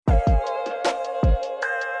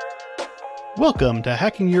Welcome to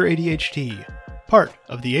Hacking Your ADHD, part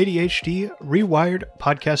of the ADHD Rewired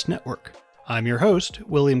podcast network. I'm your host,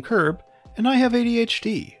 William Kerb, and I have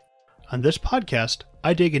ADHD. On this podcast,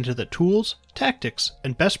 I dig into the tools, tactics,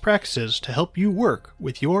 and best practices to help you work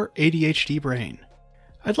with your ADHD brain.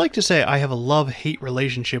 I'd like to say I have a love-hate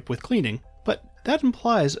relationship with cleaning, but that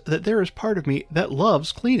implies that there is part of me that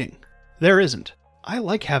loves cleaning. There isn't. I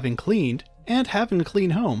like having cleaned and having a clean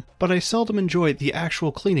home, but I seldom enjoy the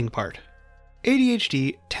actual cleaning part.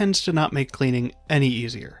 ADHD tends to not make cleaning any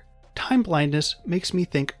easier. Time blindness makes me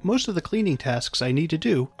think most of the cleaning tasks I need to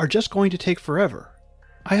do are just going to take forever.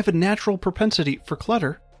 I have a natural propensity for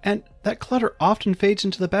clutter, and that clutter often fades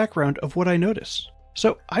into the background of what I notice.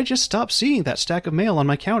 So I just stop seeing that stack of mail on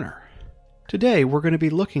my counter. Today we're going to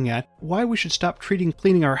be looking at why we should stop treating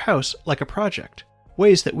cleaning our house like a project,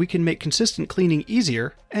 ways that we can make consistent cleaning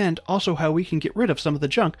easier, and also how we can get rid of some of the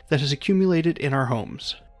junk that has accumulated in our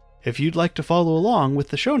homes. If you'd like to follow along with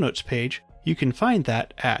the show notes page, you can find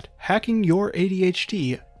that at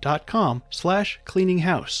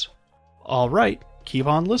hackingYourADHD.com/cleaninghouse. All right, keep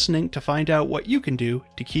on listening to find out what you can do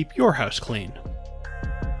to keep your house clean.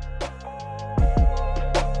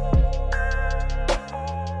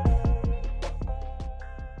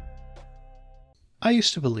 I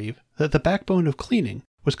used to believe that the backbone of cleaning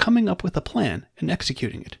was coming up with a plan and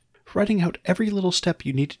executing it, writing out every little step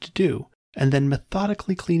you needed to do, and then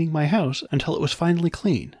methodically cleaning my house until it was finally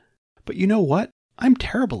clean. But you know what? I'm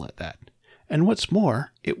terrible at that. And what's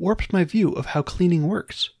more, it warps my view of how cleaning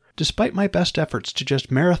works. Despite my best efforts to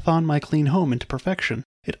just marathon my clean home into perfection,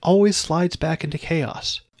 it always slides back into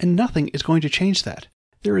chaos. And nothing is going to change that.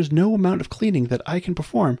 There is no amount of cleaning that I can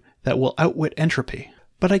perform that will outwit entropy.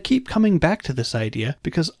 But I keep coming back to this idea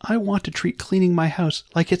because I want to treat cleaning my house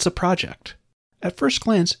like it's a project. At first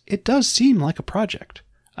glance, it does seem like a project.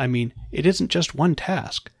 I mean, it isn't just one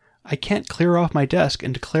task. I can't clear off my desk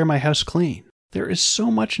and declare my house clean. There is so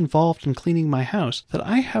much involved in cleaning my house that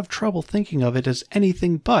I have trouble thinking of it as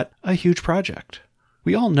anything but a huge project.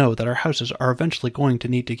 We all know that our houses are eventually going to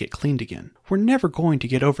need to get cleaned again. We're never going to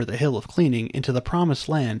get over the hill of cleaning into the promised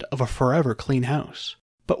land of a forever clean house.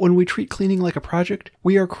 But when we treat cleaning like a project,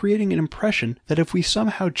 we are creating an impression that if we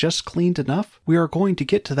somehow just cleaned enough, we are going to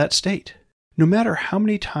get to that state. No matter how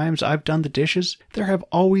many times I've done the dishes, there have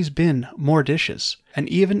always been more dishes. And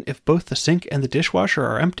even if both the sink and the dishwasher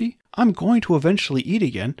are empty, I'm going to eventually eat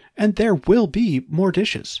again, and there will be more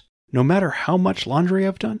dishes. No matter how much laundry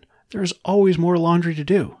I've done, there is always more laundry to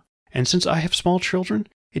do. And since I have small children,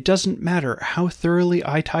 it doesn't matter how thoroughly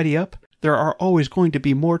I tidy up, there are always going to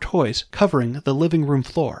be more toys covering the living room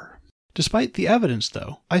floor. Despite the evidence,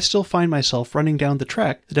 though, I still find myself running down the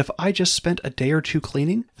track that if I just spent a day or two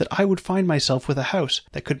cleaning, that I would find myself with a house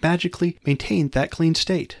that could magically maintain that clean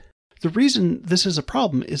state. The reason this is a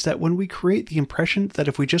problem is that when we create the impression that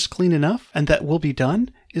if we just clean enough and that we'll be done,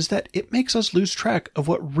 is that it makes us lose track of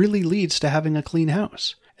what really leads to having a clean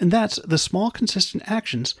house. And that's the small consistent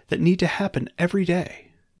actions that need to happen every day.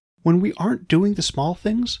 When we aren't doing the small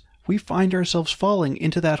things, we find ourselves falling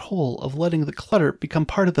into that hole of letting the clutter become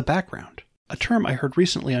part of the background. A term I heard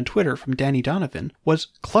recently on Twitter from Danny Donovan was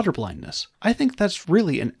clutter blindness. I think that's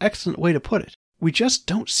really an excellent way to put it. We just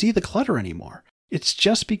don't see the clutter anymore. It's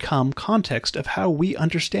just become context of how we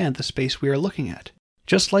understand the space we are looking at.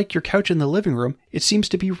 Just like your couch in the living room, it seems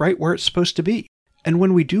to be right where it's supposed to be. And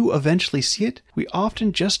when we do eventually see it, we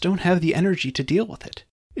often just don't have the energy to deal with it.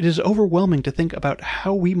 It is overwhelming to think about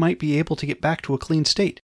how we might be able to get back to a clean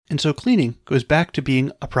state. And so cleaning goes back to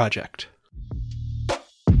being a project.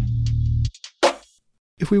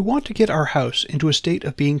 If we want to get our house into a state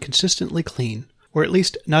of being consistently clean, or at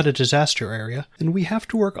least not a disaster area, then we have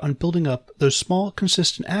to work on building up those small,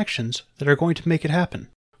 consistent actions that are going to make it happen.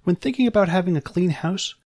 When thinking about having a clean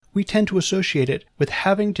house, we tend to associate it with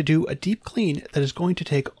having to do a deep clean that is going to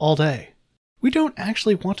take all day. We don't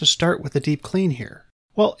actually want to start with a deep clean here.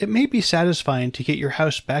 While it may be satisfying to get your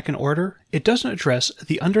house back in order, it doesn't address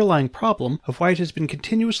the underlying problem of why it has been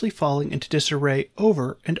continuously falling into disarray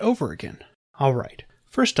over and over again. Alright,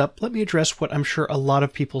 first up, let me address what I'm sure a lot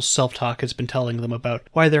of people's self-talk has been telling them about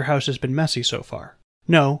why their house has been messy so far.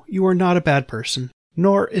 No, you are not a bad person,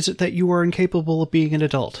 nor is it that you are incapable of being an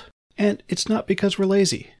adult. And it's not because we're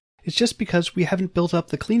lazy. It's just because we haven't built up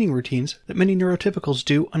the cleaning routines that many neurotypicals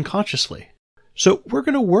do unconsciously. So we're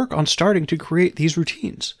going to work on starting to create these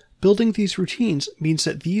routines. Building these routines means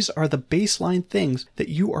that these are the baseline things that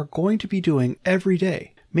you are going to be doing every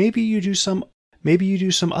day. Maybe you do some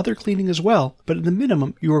other cleaning as well, but at the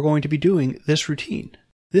minimum, you are going to be doing this routine.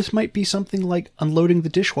 This might be something like unloading the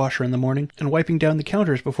dishwasher in the morning and wiping down the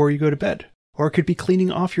counters before you go to bed. Or it could be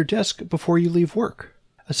cleaning off your desk before you leave work.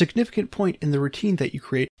 A significant point in the routine that you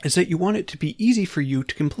create is that you want it to be easy for you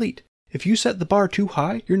to complete. If you set the bar too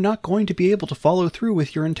high, you're not going to be able to follow through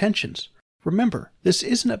with your intentions. Remember, this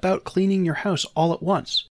isn't about cleaning your house all at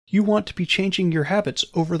once. You want to be changing your habits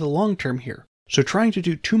over the long term here, so trying to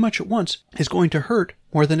do too much at once is going to hurt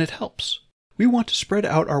more than it helps. We want to spread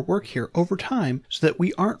out our work here over time so that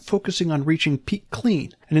we aren't focusing on reaching peak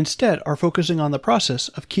clean, and instead are focusing on the process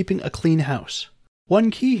of keeping a clean house. One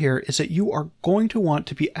key here is that you are going to want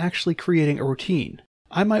to be actually creating a routine.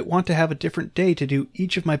 I might want to have a different day to do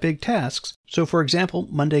each of my big tasks, so for example,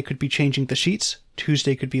 Monday could be changing the sheets,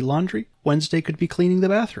 Tuesday could be laundry, Wednesday could be cleaning the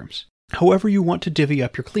bathrooms. However you want to divvy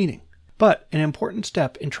up your cleaning. But an important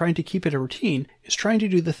step in trying to keep it a routine is trying to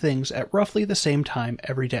do the things at roughly the same time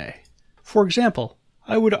every day. For example,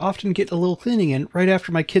 I would often get a little cleaning in right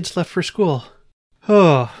after my kids left for school.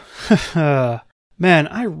 Oh, man,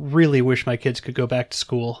 I really wish my kids could go back to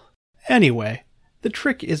school. Anyway, the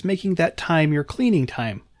trick is making that time your cleaning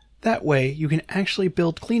time. That way, you can actually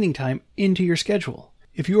build cleaning time into your schedule.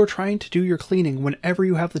 If you are trying to do your cleaning whenever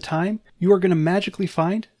you have the time, you are going to magically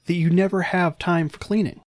find that you never have time for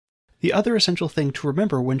cleaning. The other essential thing to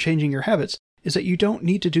remember when changing your habits is that you don't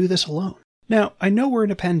need to do this alone. Now, I know we're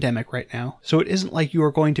in a pandemic right now, so it isn't like you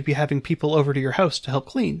are going to be having people over to your house to help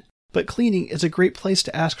clean, but cleaning is a great place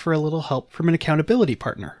to ask for a little help from an accountability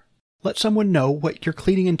partner. Let someone know what your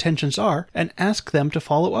cleaning intentions are and ask them to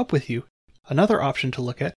follow up with you. Another option to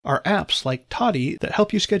look at are apps like Toddy that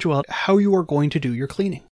help you schedule out how you are going to do your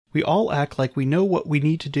cleaning. We all act like we know what we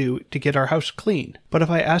need to do to get our house clean, but if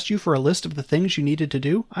I asked you for a list of the things you needed to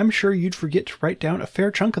do, I'm sure you'd forget to write down a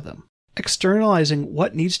fair chunk of them. Externalizing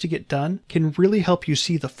what needs to get done can really help you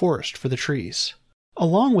see the forest for the trees.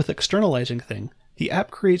 Along with externalizing things, the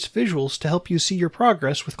app creates visuals to help you see your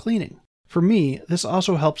progress with cleaning. For me, this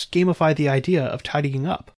also helps gamify the idea of tidying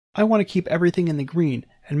up. I want to keep everything in the green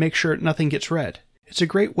and make sure nothing gets red. It's a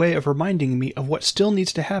great way of reminding me of what still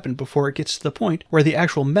needs to happen before it gets to the point where the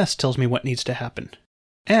actual mess tells me what needs to happen.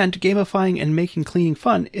 And gamifying and making cleaning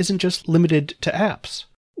fun isn't just limited to apps.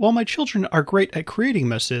 While my children are great at creating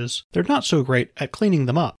messes, they're not so great at cleaning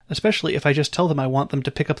them up, especially if I just tell them I want them to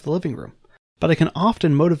pick up the living room. But I can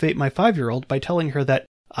often motivate my 5-year-old by telling her that,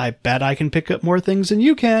 I bet I can pick up more things than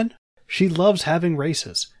you can. She loves having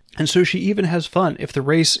races, and so she even has fun if the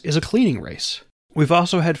race is a cleaning race. We've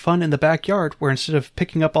also had fun in the backyard where instead of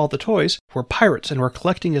picking up all the toys, we're pirates and we're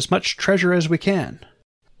collecting as much treasure as we can.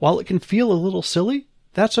 While it can feel a little silly,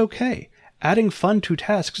 that's okay. Adding fun to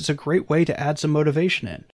tasks is a great way to add some motivation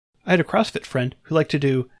in. I had a CrossFit friend who liked to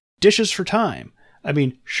do dishes for time. I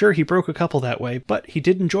mean, sure he broke a couple that way, but he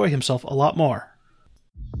did enjoy himself a lot more.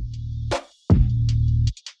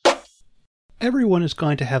 Everyone is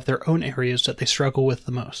going to have their own areas that they struggle with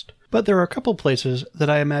the most, but there are a couple places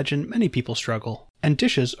that I imagine many people struggle, and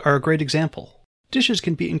dishes are a great example. Dishes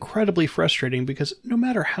can be incredibly frustrating because no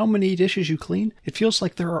matter how many dishes you clean, it feels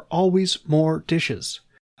like there are always more dishes.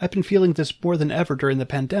 I've been feeling this more than ever during the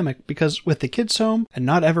pandemic because with the kids home and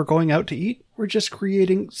not ever going out to eat, we're just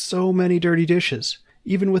creating so many dirty dishes.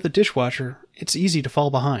 Even with a dishwasher, it's easy to fall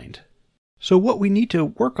behind. So what we need to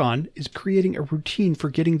work on is creating a routine for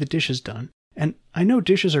getting the dishes done. And I know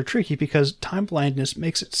dishes are tricky because time blindness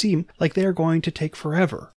makes it seem like they are going to take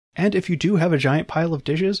forever. And if you do have a giant pile of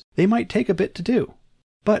dishes, they might take a bit to do.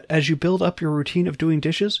 But as you build up your routine of doing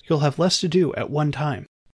dishes, you'll have less to do at one time.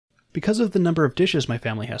 Because of the number of dishes my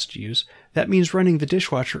family has to use, that means running the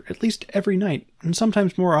dishwasher at least every night, and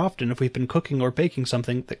sometimes more often if we've been cooking or baking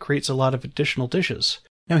something that creates a lot of additional dishes.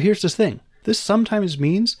 Now here's the thing. This sometimes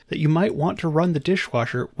means that you might want to run the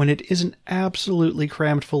dishwasher when it isn't absolutely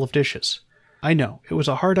crammed full of dishes. I know, it was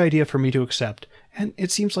a hard idea for me to accept, and it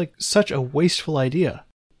seems like such a wasteful idea.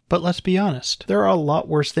 But let's be honest, there are a lot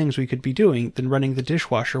worse things we could be doing than running the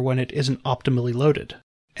dishwasher when it isn't optimally loaded.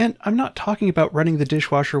 And I'm not talking about running the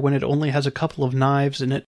dishwasher when it only has a couple of knives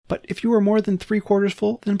in it, but if you are more than 3/4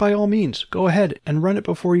 full, then by all means, go ahead and run it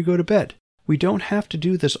before you go to bed. We don't have to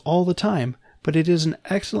do this all the time, but it is an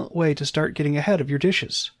excellent way to start getting ahead of your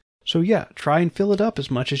dishes. So yeah, try and fill it up as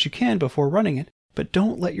much as you can before running it, but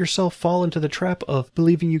don't let yourself fall into the trap of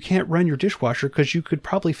believing you can't run your dishwasher because you could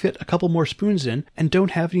probably fit a couple more spoons in and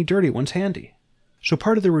don't have any dirty ones handy. So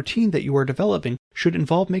part of the routine that you are developing should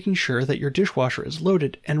involve making sure that your dishwasher is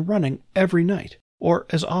loaded and running every night, or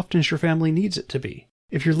as often as your family needs it to be.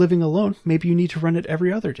 If you're living alone, maybe you need to run it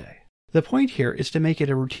every other day. The point here is to make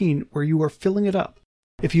it a routine where you are filling it up.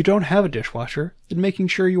 If you don't have a dishwasher, then making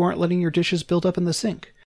sure you aren't letting your dishes build up in the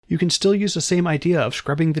sink. You can still use the same idea of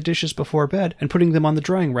scrubbing the dishes before bed and putting them on the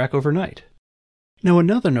drying rack overnight. Now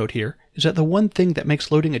another note here is that the one thing that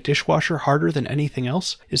makes loading a dishwasher harder than anything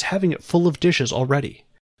else is having it full of dishes already.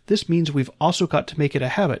 This means we've also got to make it a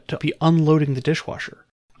habit to be unloading the dishwasher.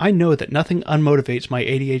 I know that nothing unmotivates my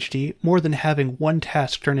ADHD more than having one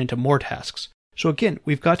task turn into more tasks. So again,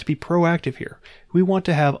 we've got to be proactive here. We want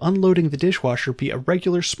to have unloading the dishwasher be a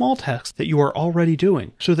regular small task that you are already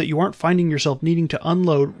doing, so that you aren't finding yourself needing to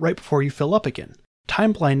unload right before you fill up again.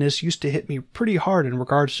 Time blindness used to hit me pretty hard in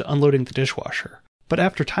regards to unloading the dishwasher, but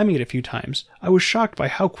after timing it a few times, I was shocked by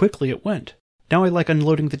how quickly it went. Now I like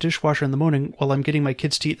unloading the dishwasher in the morning while I'm getting my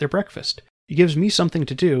kids to eat their breakfast. It gives me something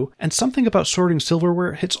to do, and something about sorting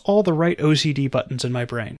silverware hits all the right OCD buttons in my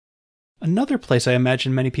brain. Another place I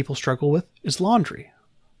imagine many people struggle with is laundry.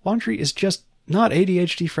 Laundry is just not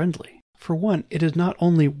ADHD friendly. For one, it is not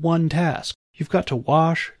only one task. You've got to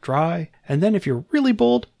wash, dry, and then if you're really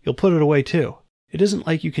bold, you'll put it away too. It isn't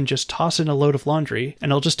like you can just toss in a load of laundry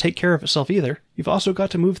and it'll just take care of itself either. You've also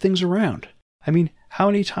got to move things around. I mean, how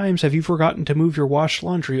many times have you forgotten to move your washed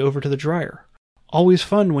laundry over to the dryer? Always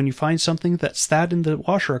fun when you find something that's sat in the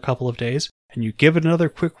washer a couple of days, and you give it another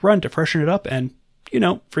quick run to freshen it up and,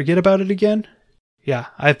 forget about it again? Yeah,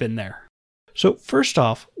 I've been there. So first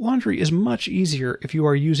off, laundry is much easier if you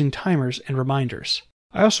are using timers and reminders.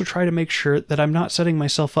 I also try to make sure that I'm not setting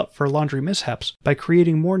myself up for laundry mishaps by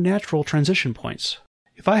creating more natural transition points.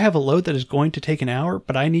 If I have a load that is going to take an hour,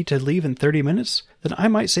 but I need to leave in 30 minutes, then I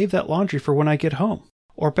might save that laundry for when I get home.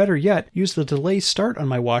 Or better yet, use the delay start on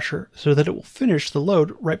my washer so that it will finish the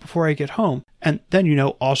load right before I get home, and then,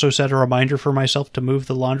 also set a reminder for myself to move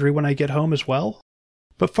the laundry when I get home as well.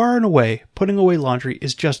 But far and away, putting away laundry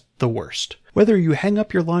is just the worst. Whether you hang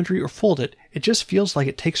up your laundry or fold it, it just feels like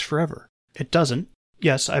it takes forever. It doesn't.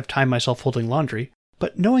 Yes, I've timed myself folding laundry,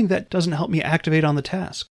 but knowing that doesn't help me activate on the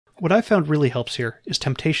task. What I found really helps here is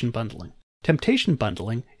temptation bundling. Temptation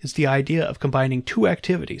bundling is the idea of combining two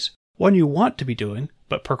activities, one you want to be doing,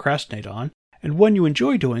 but procrastinate on, and one you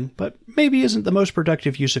enjoy doing, but maybe isn't the most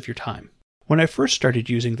productive use of your time. When I first started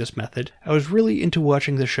using this method, I was really into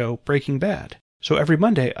watching the show Breaking Bad, so every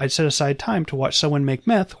Monday I'd set aside time to watch someone make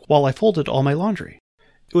meth while I folded all my laundry.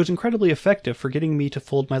 It was incredibly effective for getting me to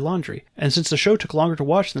fold my laundry, and since the show took longer to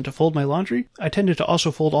watch than to fold my laundry, I tended to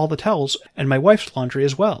also fold all the towels and my wife's laundry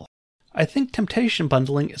as well. I think temptation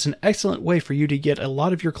bundling is an excellent way for you to get a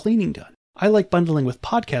lot of your cleaning done. I like bundling with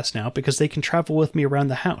podcasts now because they can travel with me around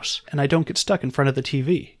the house, and I don't get stuck in front of the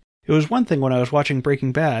TV. It was one thing when I was watching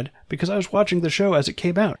Breaking Bad, because I was watching the show as it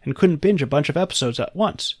came out and couldn't binge a bunch of episodes at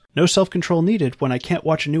once. No self-control needed when I can't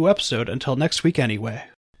watch a new episode until next week anyway.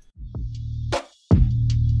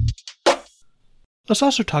 Let's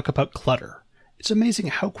also talk about clutter. It's amazing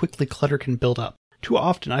how quickly clutter can build up. Too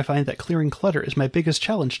often I find that clearing clutter is my biggest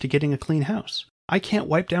challenge to getting a clean house. I can't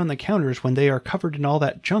wipe down the counters when they are covered in all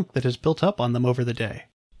that junk that has built up on them over the day.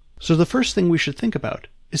 So the first thing we should think about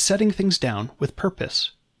is setting things down with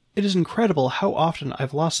purpose. It is incredible how often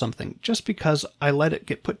I've lost something just because I let it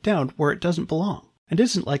get put down where it doesn't belong. It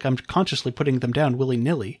isn't like I'm consciously putting them down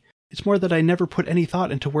willy-nilly. It's more that I never put any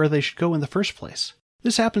thought into where they should go in the first place.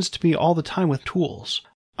 This happens to me all the time with tools.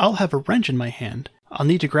 I'll have a wrench in my hand, I'll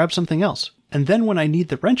need to grab something else, and then when I need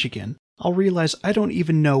the wrench again, I'll realize I don't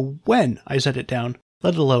even know when I set it down,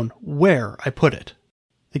 let alone where I put it.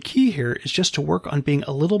 The key here is just to work on being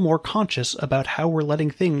a little more conscious about how we're letting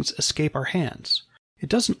things escape our hands. It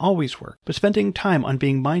doesn't always work, but spending time on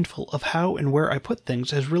being mindful of how and where I put things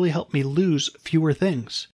has really helped me lose fewer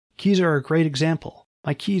things. Keys are a great example.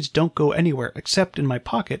 My keys don't go anywhere except in my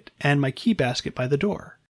pocket and my key basket by the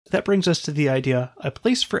door. That brings us to the idea, a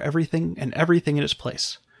place for everything and everything in its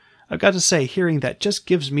place. I've got to say, hearing that just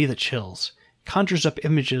gives me the chills. Conjures up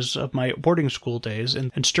images of my boarding school days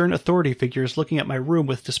and stern authority figures looking at my room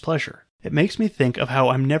with displeasure. It makes me think of how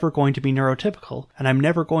I'm never going to be neurotypical, and I'm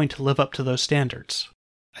never going to live up to those standards.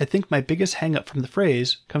 I think my biggest hang-up from the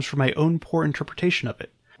phrase comes from my own poor interpretation of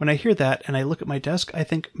it. When I hear that and I look at my desk, I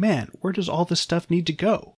think, man, where does all this stuff need to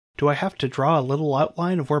go? Do I have to draw a little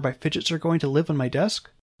outline of where my fidgets are going to live on my desk?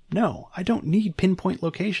 No, I don't need pinpoint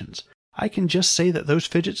locations. I can just say that those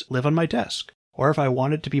fidgets live on my desk. Or if I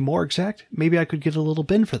wanted to be more exact, maybe I could get a little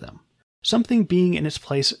bin for them. Something being in its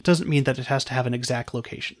place doesn't mean that it has to have an exact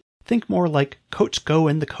location. Think more like coats go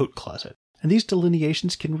in the coat closet. And these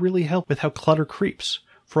delineations can really help with how clutter creeps.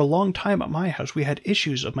 For a long time at my house, we had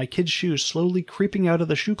issues of my kids' shoes slowly creeping out of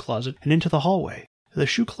the shoe closet and into the hallway. The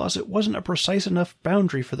shoe closet wasn't a precise enough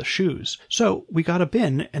boundary for the shoes, so we got a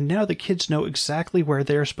bin, and now the kids know exactly where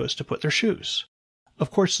they are supposed to put their shoes. Of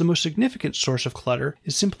course, the most significant source of clutter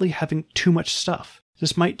is simply having too much stuff.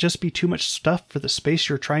 This might just be too much stuff for the space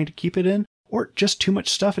you're trying to keep it in, or just too much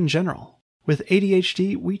stuff in general. With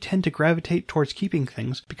ADHD, we tend to gravitate towards keeping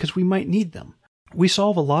things because we might need them. We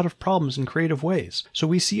solve a lot of problems in creative ways, so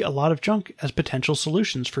we see a lot of junk as potential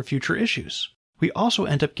solutions for future issues. We also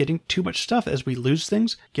end up getting too much stuff as we lose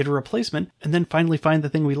things, get a replacement, and then finally find the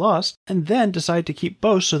thing we lost, and then decide to keep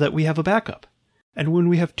both so that we have a backup. And when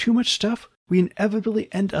we have too much stuff, we inevitably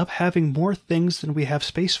end up having more things than we have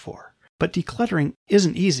space for. But decluttering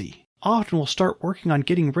isn't easy. Often we'll start working on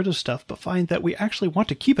getting rid of stuff but find that we actually want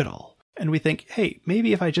to keep it all. And we think, hey,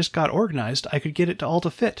 maybe if I just got organized, I could get it all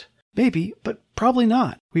to fit. Maybe, but probably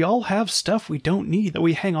not. We all have stuff we don't need that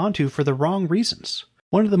we hang on to for the wrong reasons.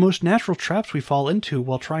 One of the most natural traps we fall into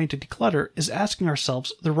while trying to declutter is asking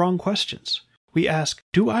ourselves the wrong questions. We ask,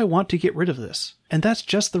 do I want to get rid of this? And that's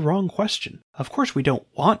just the wrong question. Of course we don't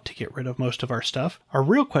want to get rid of most of our stuff. Our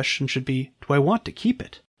real question should be, do I want to keep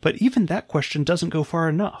it? But even that question doesn't go far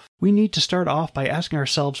enough. We need to start off by asking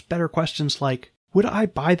ourselves better questions like, would I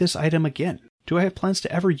buy this item again? Do I have plans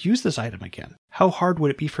to ever use this item again? How hard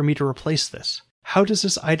would it be for me to replace this? How does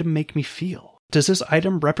this item make me feel? Does this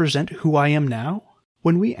item represent who I am now?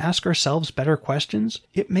 When we ask ourselves better questions,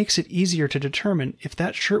 it makes it easier to determine if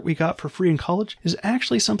that shirt we got for free in college is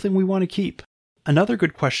actually something we want to keep. Another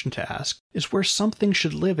good question to ask is where something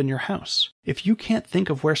should live in your house. If you can't think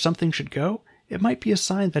of where something should go, it might be a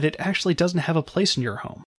sign that it actually doesn't have a place in your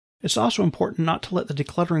home. It's also important not to let the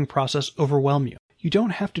decluttering process overwhelm you. You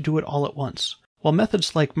don't have to do it all at once. While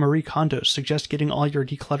methods like Marie Kondo's suggest getting all your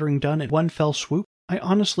decluttering done in one fell swoop, I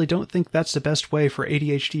honestly don't think that's the best way for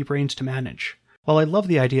ADHD brains to manage. While I love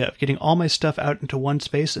the idea of getting all my stuff out into one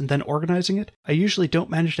space and then organizing it, I usually don't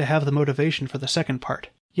manage to have the motivation for the second part.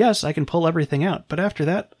 Yes, I can pull everything out, but after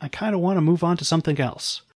that, I kind of want to move on to something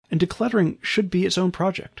else. And decluttering should be its own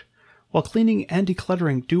project. While cleaning and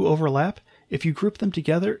decluttering do overlap, if you group them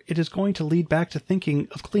together, it is going to lead back to thinking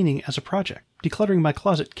of cleaning as a project. Decluttering my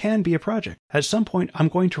closet can be a project. At some point, I'm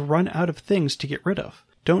going to run out of things to get rid of.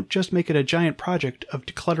 Don't just make it a giant project of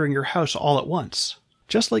decluttering your house all at once.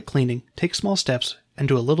 Just like cleaning, take small steps and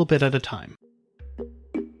do a little bit at a time.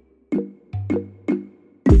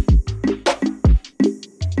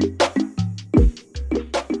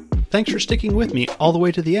 Thanks for sticking with me all the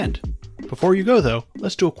way to the end. Before you go, though,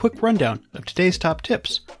 let's do a quick rundown of today's top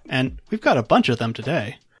tips, and we've got a bunch of them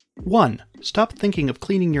today. 1. Stop thinking of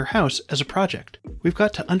cleaning your house as a project. We've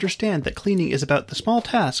got to understand that cleaning is about the small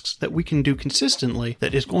tasks that we can do consistently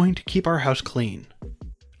that is going to keep our house clean.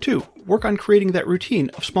 2. Work on creating that routine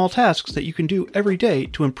of small tasks that you can do every day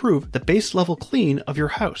to improve the base level clean of your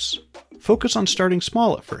house. Focus on starting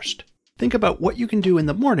small at first. Think about what you can do in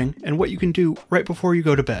the morning and what you can do right before you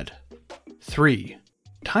go to bed. 3.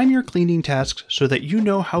 Time your cleaning tasks so that you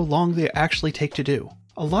know how long they actually take to do.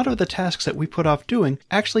 A lot of the tasks that we put off doing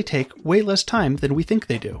actually take way less time than we think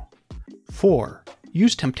they do. 4.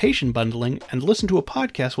 Use temptation bundling and listen to a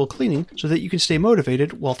podcast while cleaning so that you can stay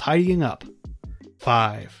motivated while tidying up.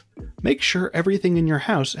 5. Make sure everything in your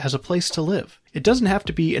house has a place to live. It doesn't have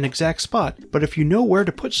to be an exact spot, but if you know where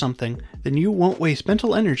to put something, then you won't waste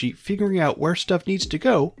mental energy figuring out where stuff needs to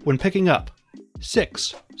go when picking up.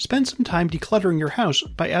 6. Spend some time decluttering your house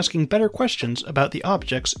by asking better questions about the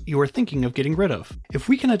objects you are thinking of getting rid of. If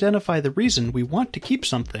we can identify the reason we want to keep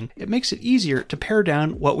something, it makes it easier to pare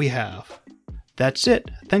down what we have. That's it.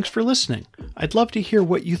 Thanks for listening. I'd love to hear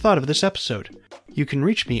what you thought of this episode. You can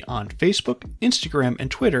reach me on Facebook, Instagram, and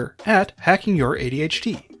Twitter at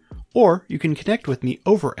HackingYourADHD. Or you can connect with me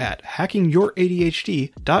over at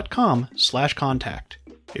hackingYourADHD.com/contact.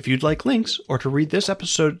 If you'd like links or to read this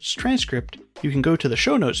episode's transcript, you can go to the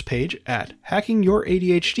show notes page at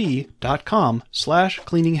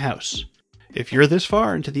hackingYourADHD.com/cleaninghouse. If you're this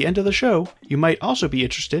far into the end of the show, you might also be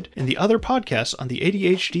interested in the other podcasts on the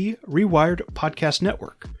ADHD Rewired podcast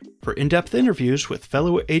network. For in-depth interviews with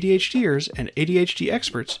fellow ADHDers and ADHD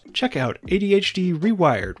experts, check out ADHD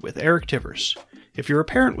Rewired with Eric Tivers. If you're a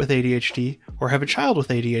parent with ADHD or have a child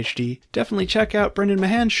with ADHD, definitely check out Brendan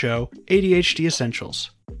Mahan's show, ADHD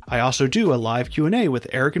Essentials. I also do a live Q&A with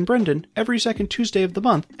Eric and Brendan every second Tuesday of the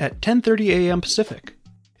month at 10:30 a.m. Pacific.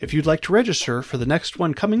 If you'd like to register for the next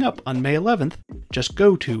one coming up on May 11th, just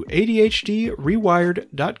go to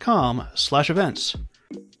ADHDrewired.com/events.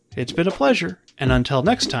 It's been a pleasure, and until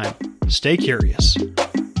next time, stay curious.